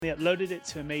They uploaded it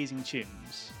to Amazing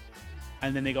Tunes,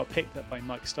 and then they got picked up by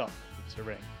Mike Stock, who was a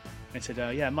Ring. And they said,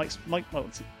 yeah, Mike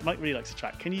really likes the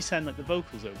track. Can you send like the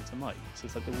vocals over to Mike? So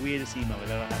it's like the weirdest email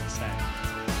I've ever had to send.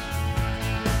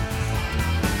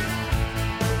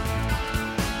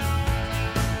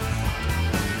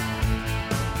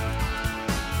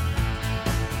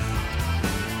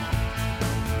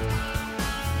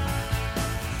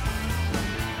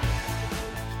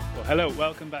 Hello,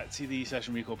 welcome back to the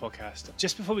Session Recall podcast.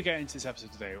 Just before we get into this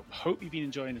episode today, I hope you've been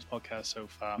enjoying this podcast so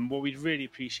far. And what we'd really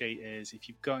appreciate is if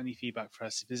you've got any feedback for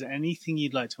us, if there's anything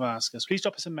you'd like to ask us, please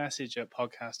drop us a message at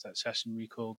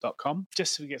podcast@sessionrecall.com,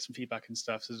 just so we get some feedback and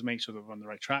stuff, so to make sure that we're on the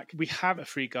right track. We have a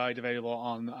free guide available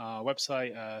on our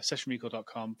website,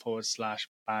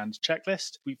 sessionrecall.com/band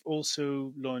checklist. We've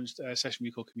also launched a Session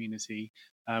Recall community,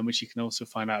 which you can also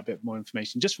find out a bit more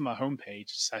information just from our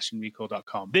homepage,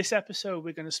 sessionrecall.com. This episode,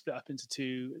 we're going to split up into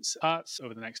two parts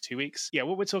over the next 2 weeks. Yeah,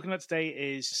 what we're talking about today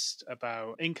is just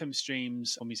about income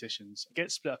streams for musicians. It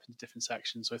gets split up into different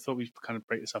sections, so I thought we'd kind of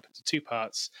break this up into two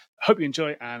parts. I hope you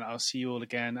enjoy, and I'll see you all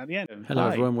again at the end. Hello,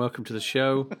 everyone. Welcome to the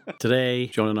show. Today,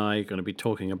 John and I are going to be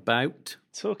talking about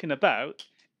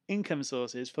income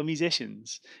sources for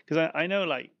musicians. Because I know,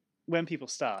 like, when people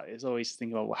start, it's always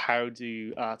thinking about, well, how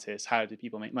do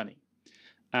people make money?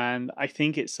 And I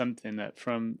think it's something that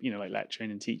from, like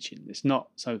lecturing and teaching, it's not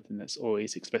something that's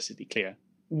always explicitly clear.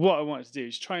 What I wanted to do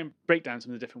is try and break down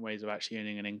some of the different ways of actually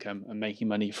earning an income and making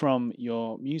money from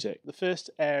your music. The first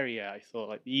area I thought,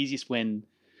 like, the easiest win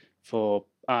for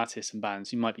artists and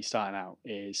bands who might be starting out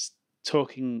is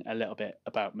talking a little bit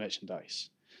about merchandise.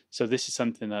 So this is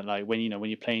something that, like, when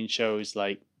you're playing shows,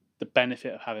 like, the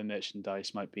benefit of having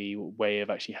merchandise might be a way of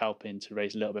actually helping to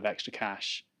raise a little bit of extra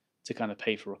cash to kind of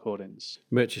pay for recordings.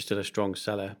 Merch is still a strong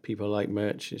seller. People like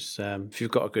merch. It's, if you've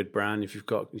got a good brand, if your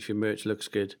merch looks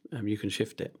good, you can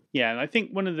shift it. Yeah, and I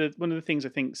think one of the things I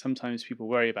think sometimes people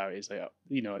worry about is like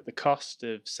the cost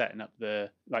of setting up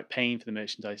paying for the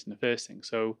merchandise in the first thing.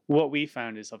 So what we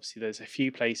found is obviously there's a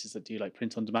few places that do like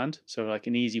print on demand. So like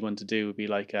an easy one to do would be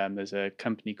like there's a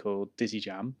company called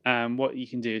DizzyJam. And what you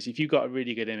can do is if you've got a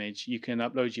really good image, you can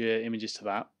upload your images to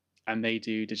that. And they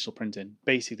do digital printing.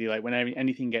 Basically, like when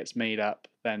anything gets made up,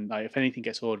 then like if anything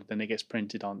gets ordered, then it gets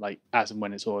printed on like as and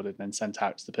when it's ordered, then sent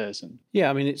out to the person. Yeah,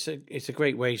 I mean it's a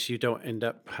great way so you don't end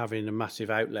up having a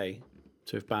massive outlay.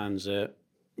 So if bands are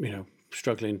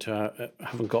struggling to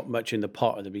haven't got much in the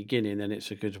pot at the beginning, then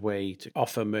it's a good way to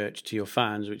offer merch to your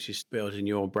fans, which is building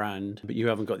your brand, but you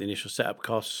haven't got the initial setup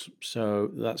costs,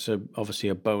 so that's obviously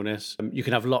a bonus. You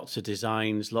can have lots of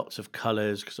designs, lots of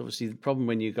colours, because obviously the problem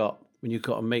when you've got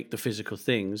to make the physical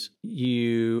things,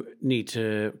 you need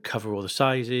to cover all the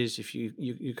sizes. If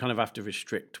you kind of have to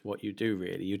restrict what you do,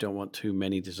 really. You don't want too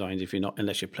many designs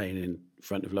unless you're playing in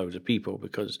front of loads of people,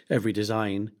 because every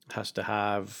design has to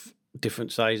have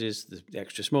different sizes, the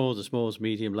extra smalls, the smalls,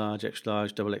 medium, large, extra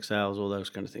large, double XLs, all those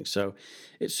kind of things. So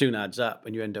it soon adds up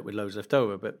and you end up with loads left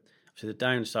over. But so the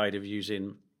downside of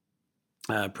using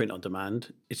print on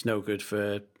demand, it's no good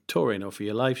for touring or for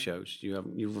your live shows. You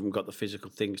haven't got the physical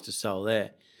things to sell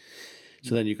there.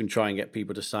 So then you can try and get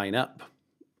people to sign up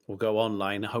or go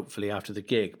online, hopefully after the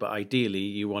gig. But ideally,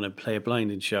 you want to play a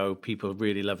blinding show. People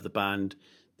really love the band.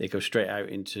 They go straight out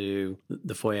into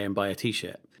the foyer and buy a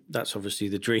T-shirt. That's obviously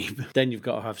the dream. Then you've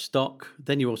got to have stock.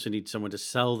 Then you also need someone to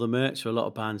sell the merch. So a lot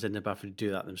of bands end up having to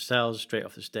do that themselves, straight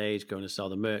off the stage, going to sell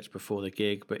the merch before the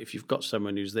gig. But if you've got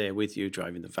someone who's there with you,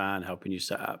 driving the van, helping you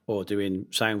set up, or doing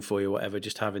sound for you, or whatever,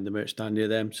 just having the merch stand near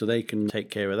them, so they can take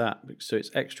care of that. So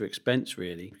it's extra expense,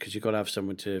 really, because you've got to have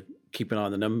someone to keep an eye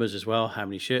on the numbers as well. How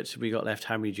many shirts have we got left?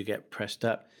 How many do you get pressed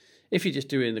up? If you're just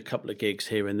doing a couple of gigs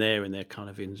here and there and they're kind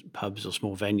of in pubs or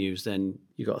small venues, then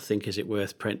you've got to think, is it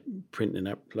worth printing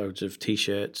up loads of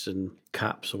T-shirts and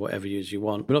caps or whatever you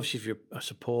want? But obviously if you're a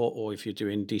support or if you're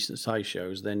doing decent size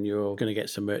shows, then you're going to get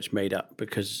some merch made up,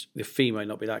 because the fee might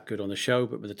not be that good on the show,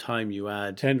 but by the time you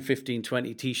add 10, 15,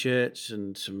 20 T-shirts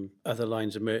and some other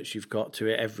lines of merch you've got to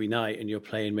it every night, and you're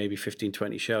playing maybe 15,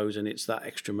 20 shows, and it's that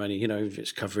extra money, if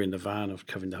it's covering the van or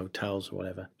covering the hotels or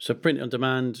whatever. So print on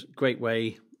demand, great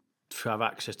way to have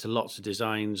access to lots of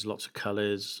designs, lots of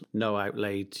colours, no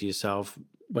outlay to yourself.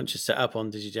 Once you're set up on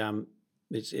DizzyJam,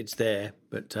 it's there,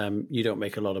 but you don't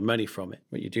make a lot of money from it.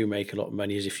 What you do make a lot of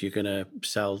money is if you're going to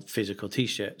sell physical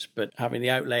T-shirts. But having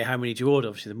the outlay, how many do you order?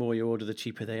 Obviously, the more you order, the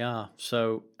cheaper they are.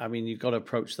 So, I mean, you've got to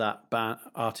approach that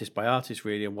artist by artist,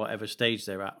 really, and whatever stage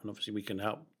they're at. And obviously, we can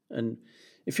help. And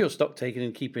if you're stock taking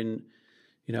and keeping,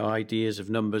 ideas of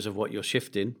numbers of what you're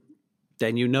shifting,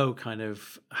 then you know kind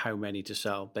of how many to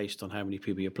sell based on how many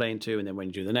people you're playing to. And then when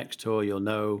you do the next tour, you'll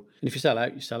know. And if you sell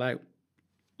out, you sell out.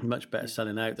 Much better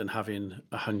selling out than having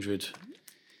 100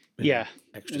 Yeah.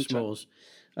 extra smalls.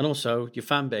 And also your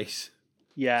fan base.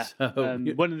 Yeah. So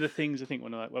one of the things I think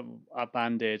when our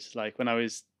band did, like when I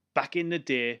was back in the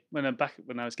day, when I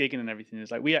was gigging and everything,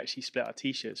 is like we actually split our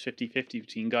t-shirts 50-50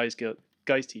 between guys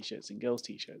t-shirts and girls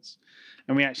t-shirts.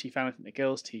 And we actually found, I think, the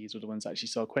girls tees were the ones that actually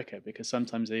sold quicker because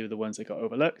sometimes they were the ones that got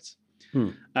overlooked.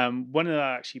 One of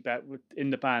our actually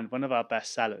in the band, one of our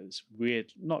best sellers,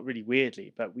 not really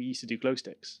weirdly, but we used to do glow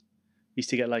sticks. We used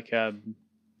to get like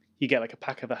you get like a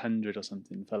pack of 100 or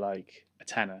something for like a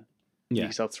tenner. You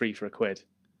could sell 3 for £1.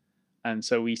 And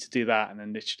so we used to do that, and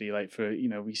then literally like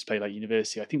we used to play like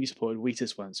university. I think we supported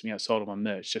Wheatus once, and we outsold them on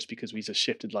merch just because we just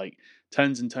shifted like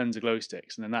tons and tons of glow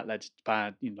sticks, and then that led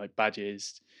to like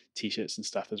badges, t-shirts and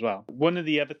stuff as well. One of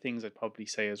the other things I'd probably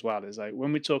say as well is like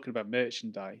when we're talking about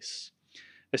merchandise,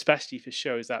 especially for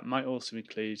shows, that might also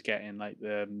include getting like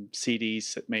the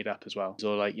CDs made up as well,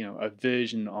 or like a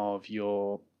version of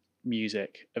your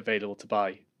music available to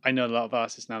buy. I know a lot of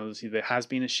artists now, obviously there has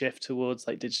been a shift towards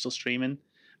like digital streaming,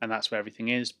 and that's where everything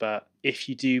is. But if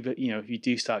you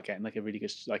do start getting like a really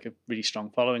good, like a really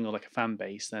strong following or like a fan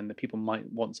base, then the people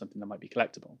might want something that might be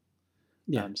collectible.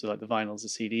 So like the vinyls, the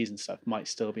CDs and stuff might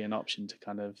still be an option to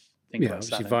kind of think about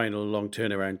obviously selling. vinyl, long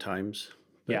turnaround times.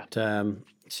 But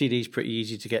CD's pretty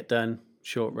easy to get done,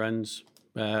 short runs,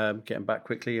 getting back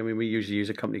quickly. I mean, we usually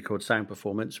use a company called Sound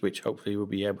Performance, which hopefully will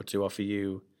be able to offer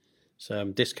you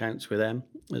some discounts with them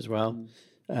as well.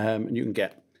 And you can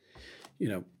get,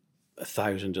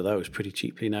 1,000 of those pretty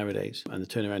cheaply nowadays, and the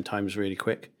turnaround time is really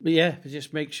quick. But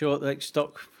just make sure like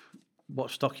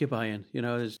what stock you're buying.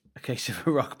 There's a case of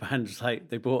a rock band, like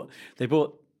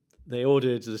they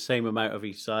ordered the same amount of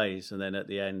each size, and then at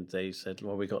the end they said,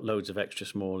 well, we got loads of extra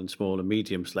small and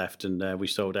mediums left, and we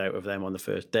sold out of them on the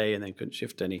first day and then couldn't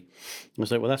shift any. I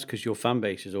was like, well, that's because your fan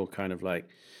base is all kind of like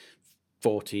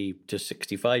 40 to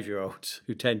 65-year-olds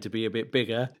who tend to be a bit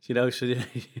bigger, so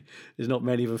there's not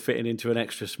many of them fitting into an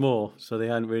extra small, so they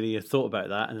hadn't really thought about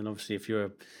that. And then obviously if you're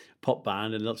a pop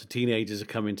band and lots of teenagers are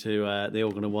coming to, they're all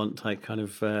going to want like kind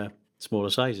of smaller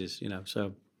sizes,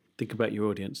 so think about your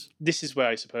audience. This is where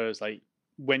I suppose like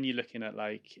when you're looking at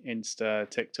like Insta,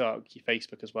 TikTok, your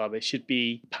Facebook as well, they should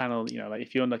be panel, like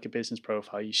if you're on like a business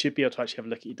profile, you should be able to actually have a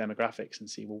look at your demographics and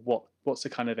see, well, what's the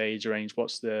kind of age range,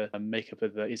 what's the makeup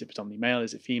of is it predominantly male,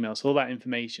 is it female? So all that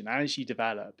information as you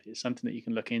develop is something that you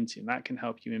can look into, and that can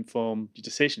help you inform your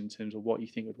decision in terms of what you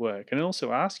think would work. And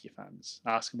also ask your fans,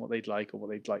 ask them what they'd like or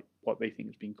what they think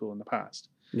has been cool in the past.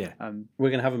 Yeah, we're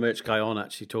going to have a merch guy on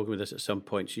actually talking with us at some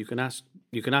point. So you can ask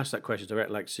that question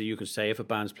direct. Like, so you can say if a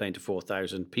band's playing to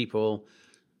 4,000 people,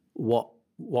 what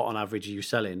on average are you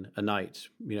selling a night?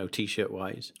 T-shirt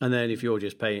wise. And then if you're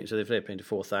just paying, so if they're paying to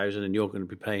 4,000 and you're going to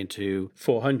be paying to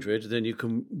 400, then you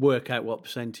can work out what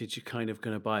percentage you're kind of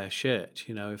going to buy a shirt.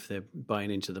 If they're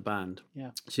buying into the band.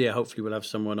 Yeah. So hopefully we'll have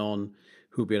someone on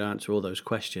who'll be able to answer all those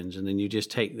questions, and then you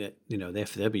just take that.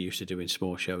 They'll be used to doing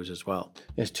small shows as well.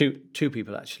 There's two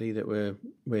people actually that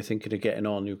we're thinking of getting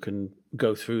on who can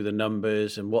go through the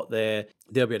numbers and what they'll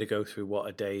be able to go through what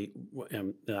a day.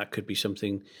 That could be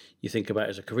something you think about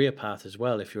as a career path as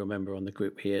well. If you're a member on the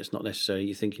group here, it's not necessarily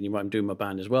you're thinking you might do my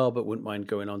band as well, but wouldn't mind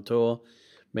going on tour.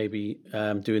 Maybe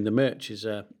doing the merch is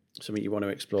something you want to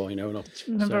explore,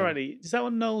 Remember rightly, is that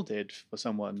what Noel did for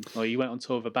someone? Or he went on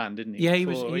tour of a band, didn't he? Yeah, he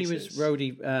was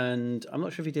roadie, and I'm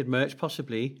not sure if he did merch,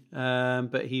 possibly,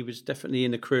 but he was definitely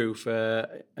in the crew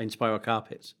for Inspire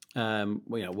Carpets,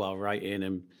 while writing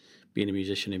and being a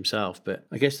musician himself. But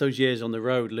I guess those years on the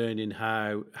road, learning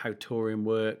how touring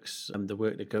works and the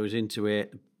work that goes into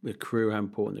it, the crew, how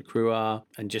important the crew are,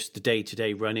 and just the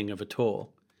day-to-day running of a tour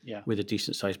with a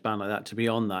decent-sized band like that, to be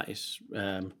on that is...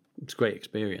 it's a great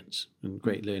experience and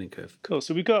great learning curve. Cool.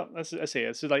 So we've got, as I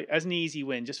say, so like as an easy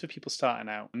win, just for people starting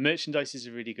out, merchandise is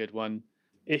a really good one.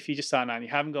 If you're just starting out and you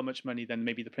haven't got much money, then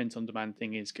maybe the print on demand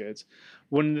thing is good.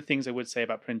 One of the things I would say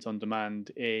about print on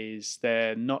demand is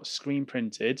they're not screen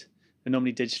printed. They're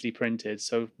normally digitally printed.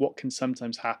 So what can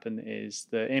sometimes happen is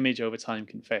the image over time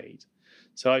can fade.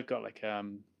 So I've got like,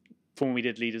 from when we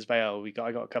did Leaders Veil,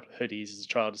 I got a couple of hoodies as a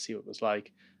trial to see what it was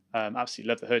like. Absolutely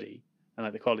love the hoodie. And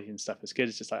like the quality and stuff is good.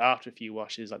 It's just like after a few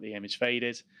washes, like the image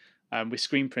faded. With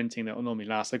screen printing, that will normally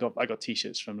last. I got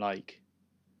t-shirts from like,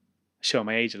 show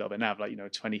my age a little bit now, but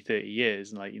like 20, 30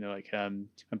 years, and like and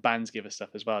bands give us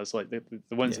stuff as well. It's like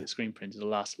the ones that screen printed will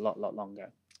last a lot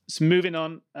longer. So moving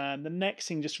on, the next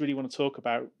thing just really want to talk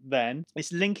about then,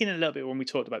 it's linking a little bit when we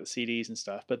talked about the CDs and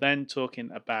stuff, but then talking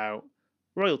about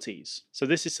royalties. So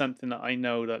this is something that I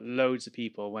know that loads of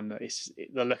people, when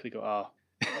they'll luckily go, oh,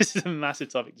 this is a massive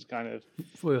topic to kind of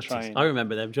try and... I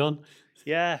remember them, John.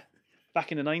 Yeah.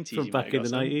 back in the 90s. From back in the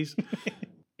 90s.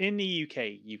 In the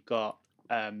UK, you've got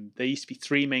there used to be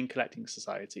three main collecting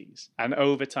societies, and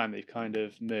over time they've kind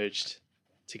of merged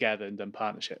together and done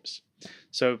partnerships.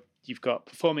 So you've got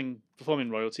performance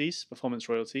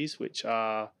royalties, which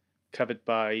are covered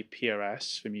by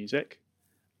PRS for music,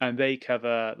 and they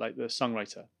cover like the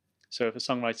songwriter. So if a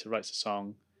songwriter writes a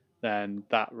song, then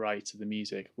that right to the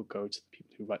music will go to the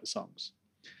people who write the songs.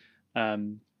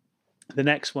 The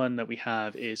next one that we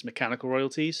have is mechanical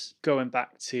royalties. Going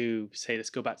back to, say, let's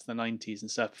go back to the 90s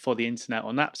and stuff, before the internet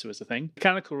or Napster was a thing.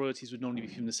 Mechanical royalties would normally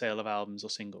be from the sale of albums or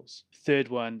singles. Third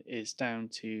one is down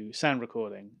to sound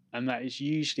recording, and that is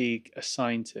usually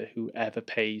assigned to whoever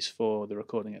pays for the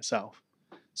recording itself.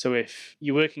 So if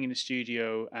you're working in a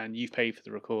studio and you've paid for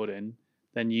the recording,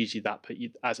 then usually that put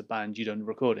you, as a band, you don't do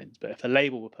recordings. But if a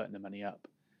label were putting the money up,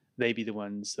 they'd be the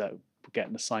ones that get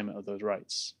an assignment of those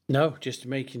rights. No, just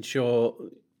making sure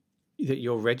that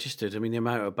you're registered. I mean, the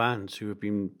amount of bands who have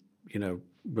been,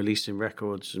 releasing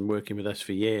records and working with us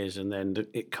for years, and then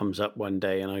it comes up one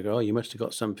day and I go, oh, you must have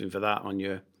got something for that on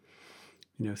your,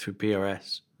 through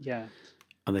PRS. Yeah.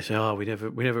 And they say, oh, we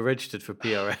never registered for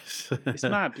PRS. It's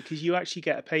mad because you actually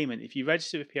get a payment. If you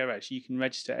register with PRS, you can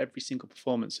register every single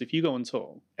performance. So if you go on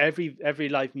tour, every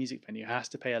live music venue has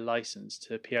to pay a license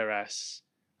to PRS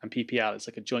and PPL. It's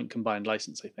like a joint combined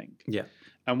license, I think. Yeah.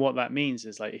 And what that means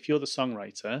is, like, if you're the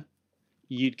songwriter,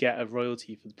 you'd get a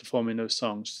royalty for performing those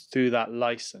songs through that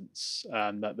license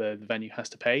that the venue has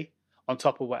to pay on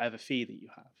top of whatever fee that you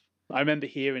have. I remember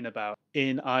hearing about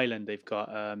in Ireland, they've got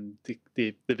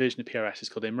the version of PRS is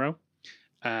called IMRO.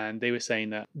 And they were saying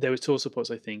that there were tour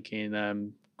supports, I think,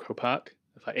 in Croke Park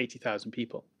of like 80,000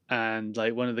 people. And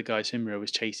like one of the guys from IMRO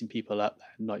was chasing people up,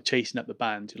 and like chasing up the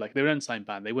band who, like, they were an unsigned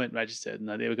band, they weren't registered, and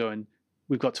they were going,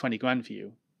 we've got 20 grand for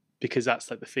you, because that's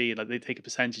like the fee. Like, they take a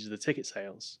percentage of the ticket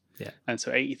sales. Yeah. And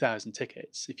so 80,000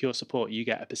 tickets, if you're support, you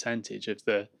get a percentage of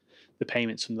the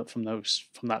payments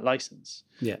from that license.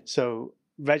 Yeah. So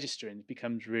registering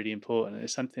becomes really important.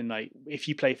 It's something like, if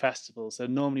you play festivals,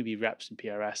 there'll normally be reps in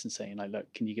PRS and saying, like,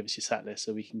 look, can you give us your set list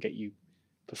so we can get you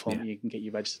performing, you can get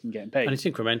you registered and getting paid. And it's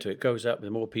incremental. It goes up the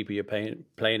more people you're playing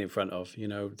in front of,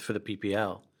 for the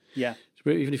PPL. Yeah. So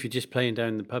even if you're just playing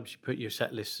down the pubs, you put your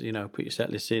set list, in,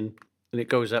 and it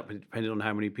goes up depending on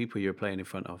how many people you're playing in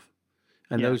front of.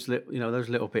 And those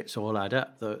little bits all add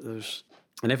up. Those,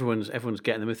 and everyone's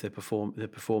getting them with their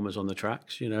performers on the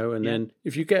tracks, and then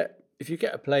if you get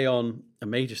a play on a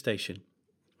major station,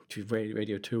 which is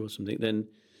Radio 2 or something, then,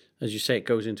 as you say, it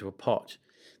goes into a pot.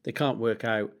 They can't work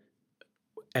out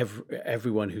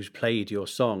everyone who's played your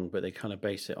song, but they kind of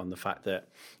base it on the fact that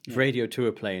if Radio 2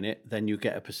 are playing it, then you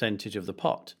get a percentage of the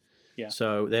pot. Yeah.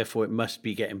 So therefore, it must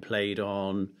be getting played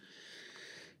in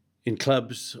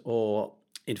clubs or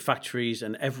in factories,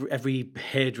 and every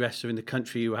hairdresser in the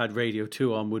country who had Radio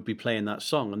 2 on would be playing that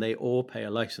song, and they all pay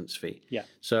a license fee. Yeah.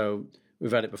 So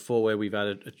we've had it before where we've had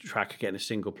a track getting a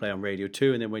single play on Radio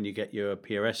 2, and then when you get your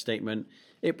PRS statement,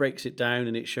 it breaks it down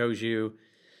and it shows you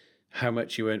how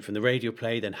much you earned from the radio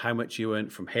play, then how much you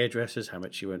earned from hairdressers, how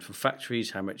much you earned from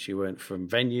factories, how much you earned from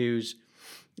venues,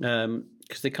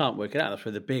 because they can't work it out. That's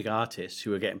where the big artists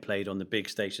who are getting played on the big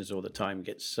stations all the time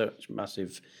get such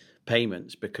massive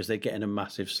payments, because they're getting a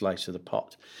massive slice of the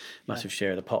pot, massive share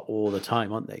of the pot all the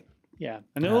time, aren't they? Yeah,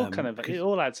 and it all it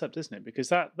all adds up, doesn't it? Because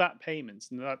that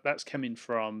payments, and that's coming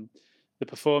from the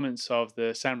performance of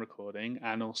the sound recording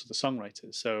and also the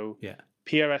songwriters. So yeah.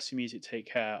 PRS for music take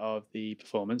care of the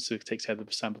performance, so it takes care of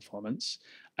the sound performance,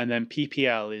 and then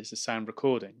PPL is the sound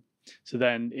recording. So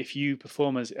then if you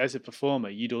perform as a performer,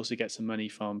 you'd also get some money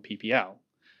from PPL,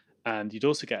 and you'd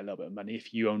also get a little bit of money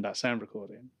if you own that sound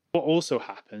recording. What also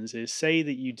happens is, say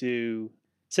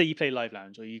you play Live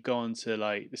Lounge, or you go on to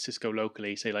like the Cisco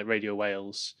locally, say like Radio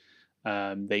Wales,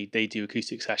 they do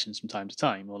acoustic sessions from time to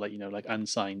time, or like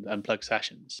unsigned, unplugged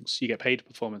sessions. So you get paid a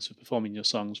performance for performing your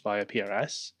songs via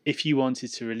PRS. If you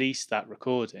wanted to release that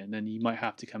recording, then you might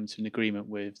have to come to an agreement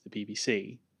with the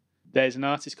BBC. There's an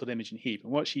artist called Imogen Heap,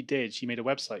 and what she did, she made a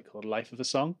website called Life of a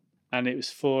Song, and it was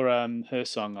for her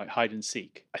song like Hide and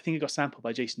Seek. I think it got sampled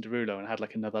by Jason Derulo and had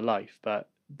like another life, but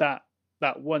that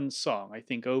one song, I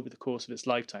think over the course of its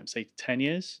lifetime, say 10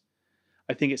 years,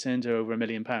 I think it's earned her over £1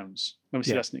 million.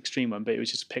 Obviously, that's an extreme one, but it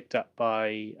was just picked up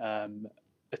by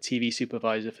a TV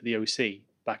supervisor for the OC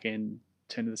back in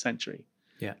turn of the century.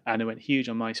 Yeah. And it went huge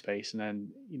on MySpace, and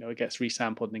then, it gets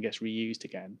resampled and then gets reused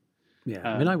again. Yeah.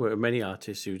 I mean, I work with many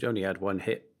artists who'd only had one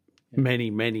hit many,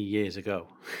 many years ago.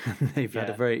 They've had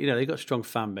a very, they've got a strong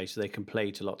fan base, so they can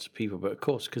play to lots of people. But of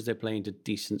course, because they're playing to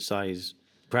decent sized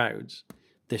crowds,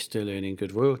 they're still earning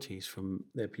good royalties from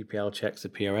their PPL checks, the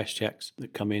PRS checks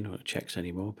that come in, or not checks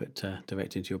anymore, but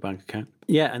direct into your bank account.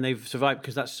 Yeah, and they've survived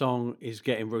because that song is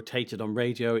getting rotated on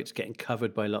radio. It's getting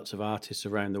covered by lots of artists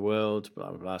around the world, blah,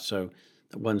 blah, blah. So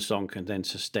that one song can then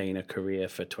sustain a career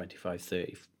for 25,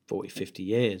 30, 40, 50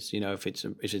 years, if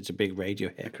it's a big radio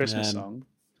hit. A Christmas song.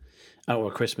 Oh,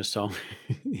 a Christmas song.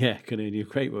 Yeah, can earn you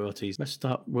great royalties. Let's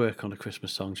start work on a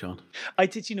Christmas song, John. I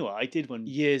did one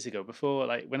years ago before,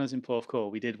 like when I was in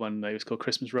Porthcawl, we did one that was called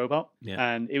Christmas Robot. Yeah.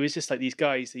 And it was just like these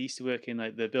guys, they used to work in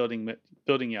like the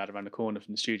building yard around the corner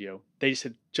from the studio. They just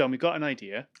said, John, we've got an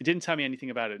idea. They didn't tell me anything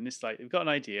about it. And it's like, we've got an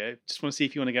idea. Just want to see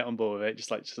if you want to get on board with it.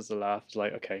 Just as a laugh. It's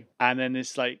like, okay. And then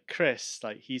it's like Chris,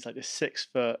 like he's like the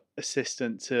 6-foot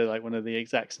assistant to like one of the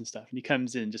execs and stuff. And he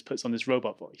comes in and just puts on this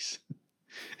robot voice.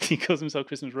 He calls himself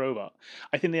Christmas Robot.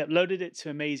 I think they uploaded it to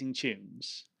Amazing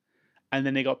Tunes, and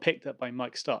then they got picked up by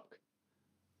Mike Stock.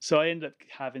 So I ended up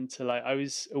having to I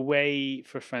was away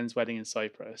for a friend's wedding in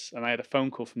Cyprus, and I had a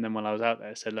phone call from them while I was out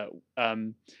there. I said, look,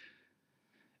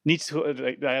 need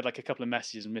to. I had like a couple of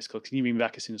messages and missed calls. Can you ring me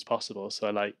back as soon as possible? So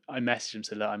I messaged him,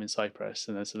 said, look, I'm in Cyprus,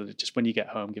 and then said, just when you get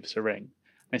home, give us a ring.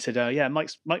 I said, yeah, Mike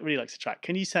really likes the track.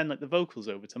 Can you send like the vocals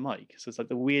over to Mike? So it's like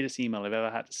the weirdest email I've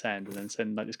ever had to send, and then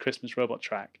send like this Christmas Robot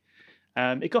track.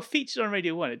 It got featured on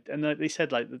Radio 1, and they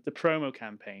said like the promo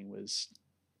campaign was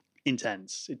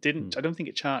intense. It didn't. I don't think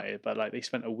it charted, but like they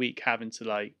spent a week having to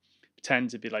like pretend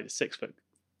to be like the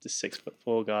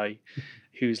 6'4" guy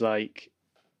who's like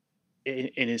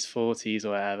in his 40s or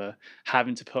whatever,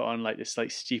 having to put on like this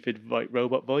like stupid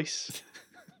robot voice.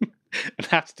 And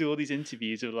have to do all these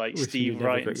interviews with like Steve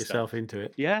Wright and got yourself into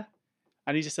it. Yeah,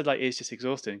 and he just said like it's just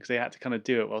exhausting because they had to kind of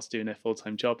do it whilst doing their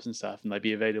full-time jobs and stuff, and they'd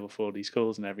be available for all these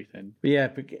calls and everything. But yeah,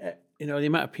 but the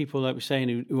amount of people like we're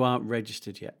saying who aren't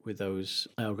registered yet with those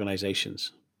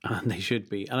organisations, and they should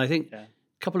be. And I think a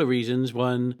couple of reasons.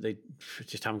 One, they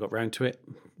just haven't got round to it,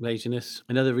 laziness.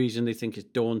 Another reason, they think it's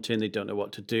daunting. They don't know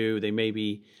what to do. They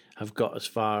maybe have got as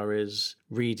far as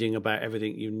reading about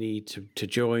everything you need to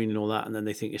join and all that, and then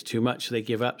they think it's too much, so they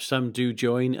give up. Some do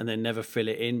join and then never fill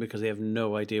it in because they have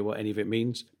no idea what any of it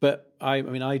means. But I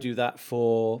do that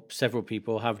for several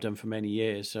people, have done for many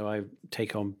years. So I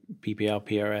take on PPL,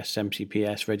 PRS,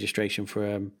 MCPS registration for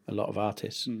a lot of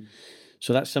artists.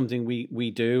 So that's something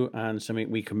we do, and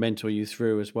something we can mentor you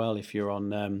through as well if you're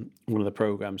on one of the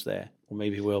programs there. Or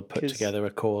maybe we'll put together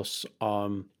a course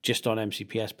just on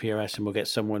MCPS, PRS, and we'll get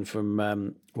someone from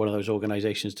one of those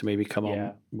organisations to maybe come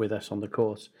on with us on the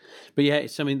course. But yeah,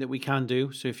 it's something that we can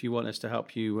do. So if you want us to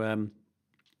help you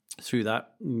through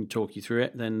that and talk you through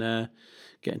it, then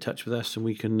get in touch with us and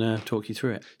we can talk you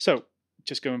through it. So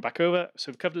just going back over,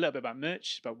 so we've covered a little bit about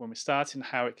merch, about when we're starting,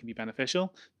 how it can be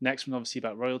beneficial. Next one, obviously,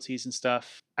 about royalties and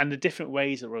stuff, and the different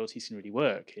ways that royalties can really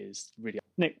work is really.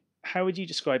 Nick, how would you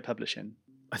describe publishing?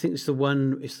 I think it's the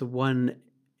one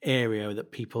area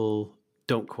that people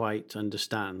don't quite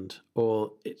understand,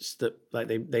 or it's that like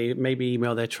they maybe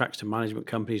email their tracks to management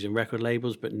companies and record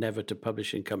labels, but never to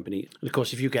publishing companies. And of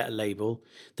course, if you get a label,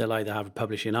 they'll either have a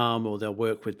publishing arm or they'll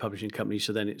work with publishing companies,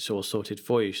 so then it's all sorted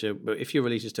for you. So, but if you're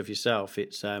releasing stuff yourself,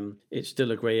 it's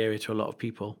still a grey area to a lot of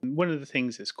people. One of the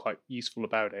things that's quite useful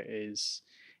about it is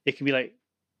it can be like,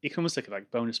 you can almost look at like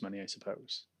bonus money, I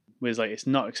suppose. Whereas like it's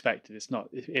not expected. It's not,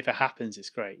 if it happens, it's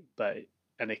great,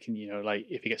 and it can, like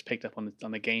if it gets picked up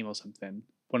on the game or something.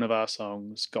 One of our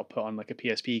songs got put on like a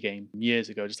PSP game years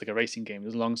ago, just like a racing game. It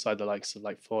was alongside the likes of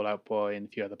like Fall Out Boy and a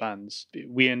few other bands.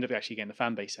 We ended up actually getting a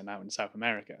fan base out in South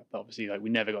America, but obviously like we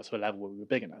never got to a level where we were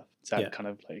big enough to kind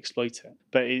of like exploit it.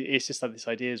 But it's just like this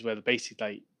idea is where basically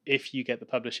like if you get the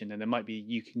publishing, then there might be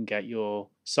you can get your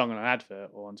song on an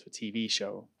advert or onto a TV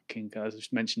show. As I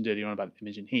mentioned earlier on about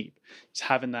Imogen Heap, just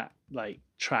having that like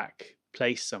track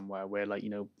placed somewhere where like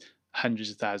hundreds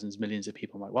of thousands, millions of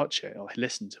people might watch it or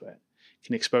listen to it,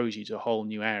 can expose you to a whole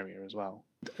new area as well.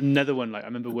 Another one, like I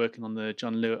remember working on the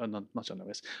John Lewis, not John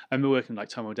Lewis. I remember working like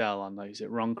Tom Odell on like, is it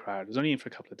Wrong Crowd? It was only in for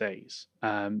a couple of days.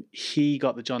 He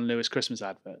got the John Lewis Christmas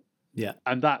advert. Yeah.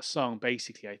 And that song,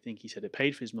 basically, I think he said it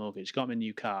paid for his mortgage, got him a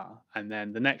new car, and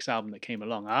then the next album that came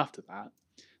along after that,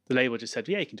 the label just said,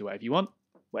 yeah, you can do whatever you want.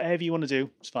 Whatever you want to do,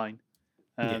 it's fine.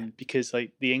 Because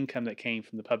like the income that came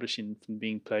from the publishing from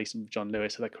being placed in John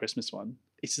Lewis at that Christmas one,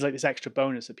 it's just like this extra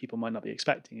bonus that people might not be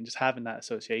expecting, and just having that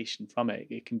association from it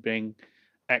can bring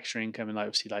extra income, and like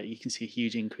obviously like you can see a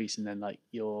huge increase in then like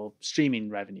your streaming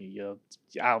revenue, your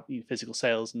physical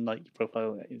sales, and like your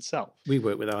profile itself. We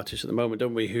work with artists at the moment,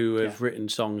 don't we, who have written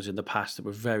songs in the past that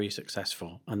were very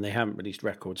successful, and they haven't released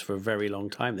records for a very long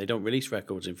time. They don't release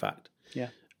records, in fact. Yeah.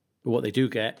 But what they do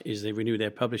get is they renew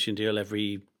their publishing deal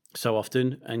every so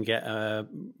often and get a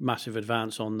massive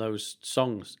advance on those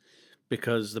songs,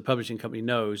 because the publishing company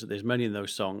knows that there's money in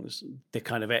those songs. They're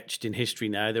kind of etched in history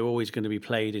now. They're always going to be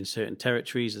played in certain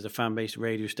territories. There's a fan-based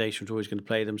radio station which always going to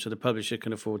play them, so the publisher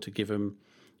can afford to give them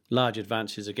large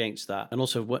advances against that. And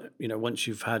also, once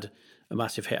you've had a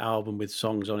massive hit album with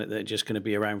songs on it that are just going to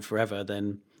be around forever,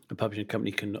 then a publishing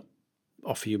company can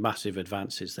offer you massive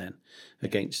advances then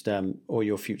against all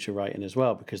your future writing as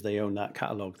well, because they own that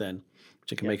catalogue then, which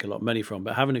they can make a lot of money from.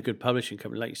 But having a good publishing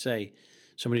company, like you say,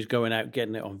 someone who's going out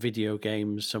getting it on video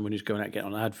games, someone who's going out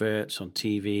getting on adverts, on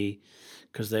TV,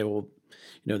 because they all,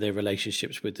 their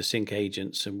relationships with the sync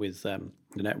agents and with the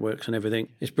networks and everything.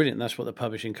 It's brilliant. That's what the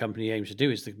publishing company aims to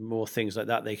do, is the more things like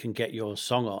that they can get your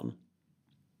song on,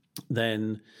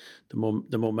 then the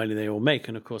more money they all make.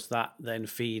 And of course that then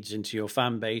feeds into your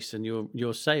fan base and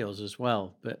your sales as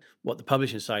well. But what the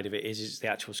publishing side of it is the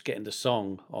actual getting the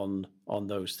song on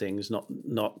those things,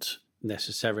 not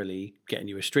necessarily getting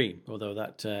you a stream, although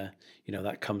that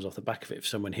that comes off the back of it. If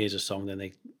someone hears a song, then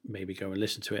they maybe go and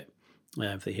listen to it.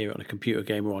 If they hear it on a computer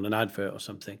game or on an advert or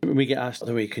something. When we get asked,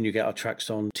 can you get our tracks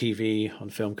on TV, on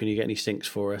film? Can you get any syncs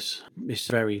for us? It's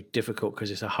very difficult because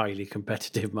it's a highly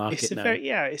competitive market now.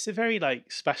 It's a very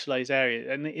like specialized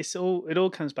area, and it all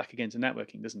comes back again to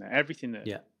networking, doesn't it? Everything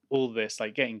that all this,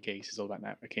 like getting gigs, is all about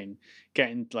networking,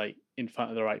 getting like in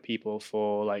front of the right people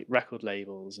for like record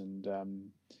labels and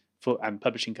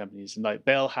publishing companies, and like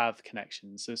they'll have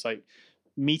connections. So it's like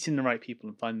meeting the right people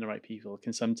and finding the right people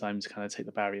can sometimes kind of take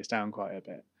the barriers down quite a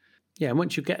bit. Yeah, and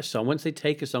once you get a song, once they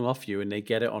take a song off you and they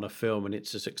get it on a film and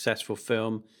it's a successful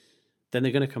film, then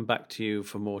they're going to come back to you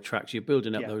for more tracks. You're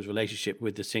building up those relationships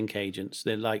with the sync agents.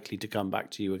 They're likely to come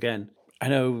back to you again. I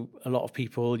know a lot of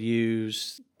people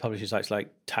use publishing sites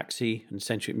like Taxi and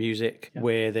Centric Music,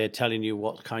 where they're telling you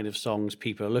what kind of songs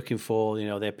people are looking for.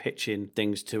 They're pitching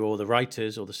things to all the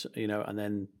writers, and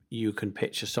then you can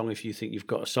pitch a song if you think you've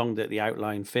got a song that the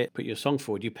outline fit. Put your song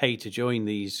forward. You pay to join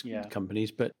these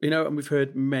companies, but and we've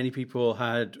heard many people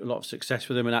had a lot of success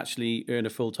with them and actually earn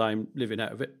a full-time living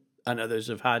out of it, and others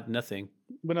have had nothing.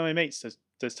 One of my mates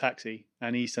does Taxi,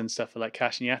 and he's done stuff for like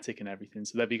Cash in the Attic and everything.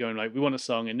 So they'll be going like, we want a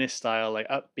song in this style, like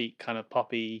upbeat, kind of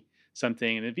poppy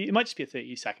something, and it might just be a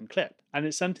 30-second clip, and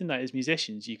it's something that as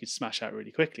musicians you could smash out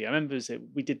really quickly. I remember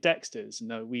we did Dexter's,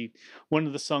 and one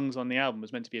of the songs on the album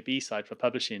was meant to be a B-side for a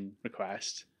publishing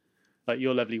request, like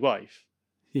Your Lovely Wife.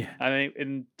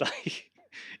 And like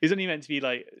it was only meant to be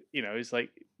like, it's like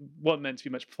wasn't meant to be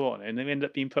much thought on it, and it ended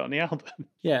up being put on the album.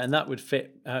 And that would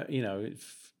fit.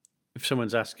 If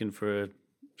someone's asking for a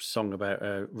song about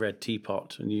a red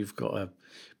teapot and you've got a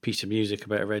piece of music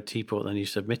about a red teapot, then you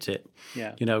submit it.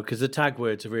 Because the tag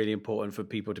words are really important for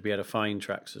people to be able to find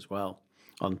tracks as well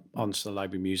on the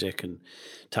library music and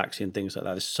Taxi and things like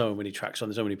that. There's so many tracks on,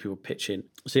 there's so many people pitching.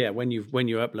 So when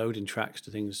you're uploading tracks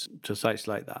to sites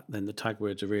like that, then the tag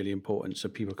words are really important so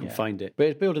people can find it. But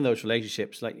it's building those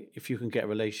relationships. Like if you can get a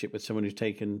relationship with someone who's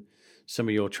taken some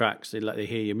of your tracks, they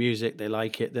hear your music, they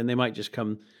like it, then they might just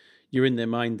come. You're in their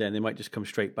mind then, they might just come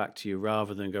straight back to you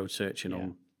rather than go searching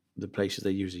on the places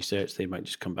they usually search. They might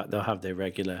just come back. They'll have their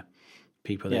regular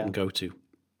people they can go to.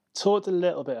 Talked a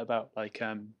little bit about like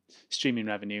streaming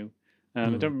revenue. I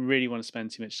don't really want to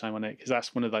spend too much time on it because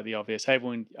that's one of like the obvious. A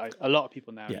lot of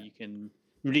people now, you can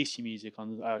release your music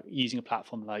on using a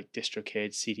platform like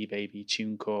DistroKid, CD Baby,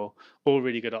 TuneCore, all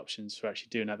really good options for actually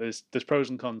doing that. There's pros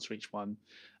and cons for each one,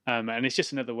 and it's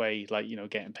just another way, like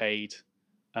getting paid.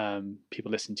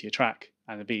 People listen to your track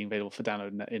and being available for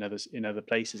download in other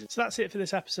places. So that's it for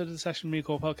this episode of the Session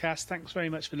Recall podcast. Thanks very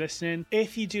much for listening.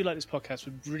 If you do like this podcast,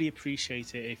 we'd really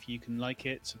appreciate it if you can like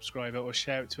it, subscribe it, or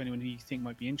share it to anyone who you think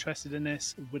might be interested in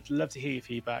this. Would love to hear your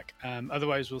feedback.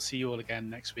 Otherwise, we'll see you all again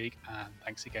next week. And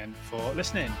thanks again for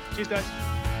listening. Cheers,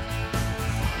 guys.